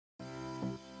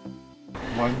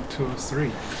One, two,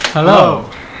 three. Hello,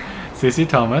 this is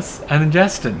Thomas and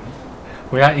Justin.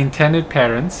 We are intended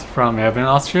parents from Melbourne,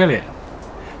 Australia.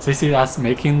 This is us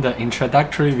making the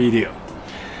introductory video.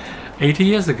 8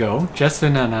 years ago,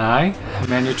 Justin and I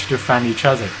managed to find each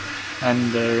other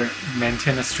and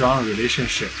maintain a strong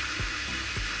relationship.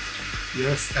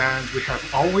 Yes, and we have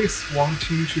always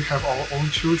wanted to have our own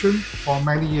children for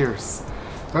many years.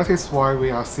 That is why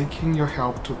we are seeking your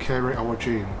help to carry our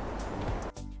dream.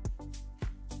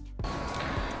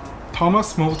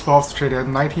 Thomas moved to Australia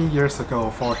 19 years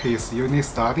ago for his uni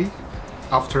study.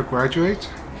 After graduate,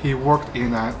 he worked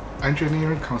in an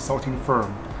engineering consulting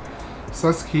firm.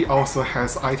 Since he also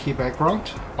has IT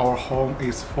background, our home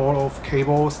is full of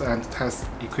cables and test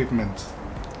equipment.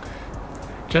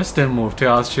 Justin moved to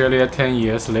Australia 10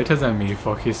 years later than me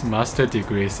for his master's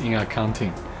degrees in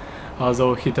accounting.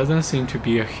 Although he doesn't seem to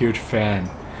be a huge fan,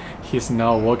 he's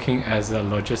now working as a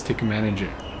logistic manager.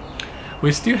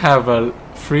 We still have a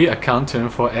free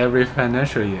accountant for every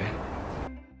financial year.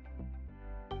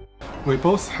 We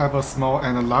both have a small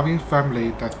and loving family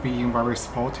that being very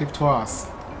supportive to us.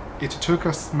 It took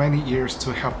us many years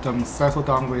to help them settle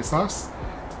down with us,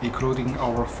 including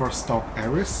our first dog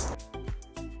Aries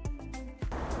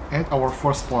and our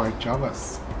first boy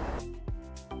Javas.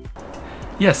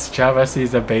 Yes, Javas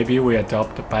is a baby we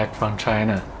adopted back from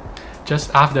China.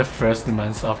 Just after the first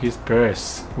month of his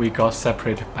birth, we got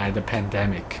separated by the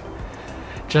pandemic.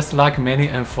 Just like many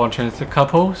unfortunate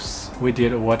couples, we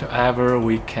did whatever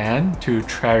we can to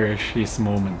cherish his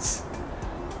moments.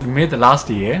 Mid last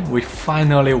year, we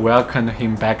finally welcomed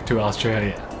him back to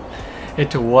Australia.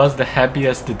 It was the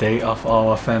happiest day of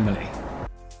our family.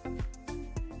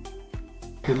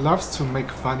 He loves to make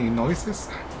funny noises,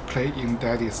 play in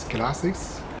daddy's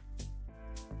glasses,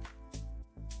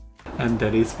 and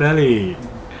daddy's belly.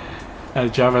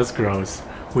 As Javas grows,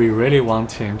 we really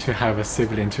want him to have a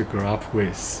sibling to grow up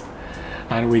with,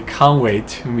 and we can't wait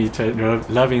to meet a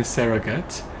loving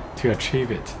surrogate to achieve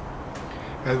it.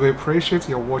 And we appreciate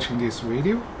you watching this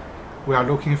video. We are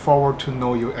looking forward to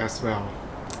know you as well.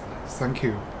 Thank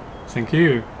you. Thank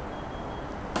you.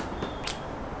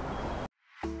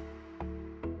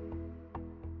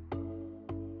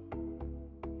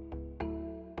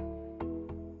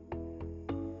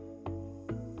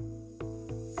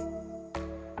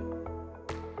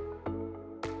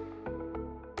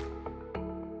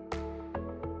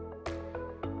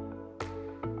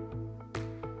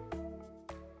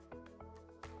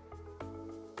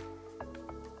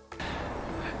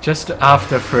 Just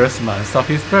after the first month of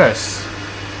his birth.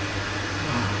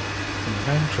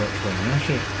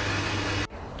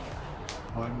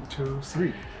 1, 2,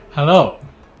 3. Hello.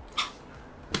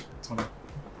 从来。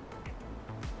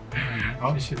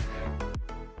好，谢谢。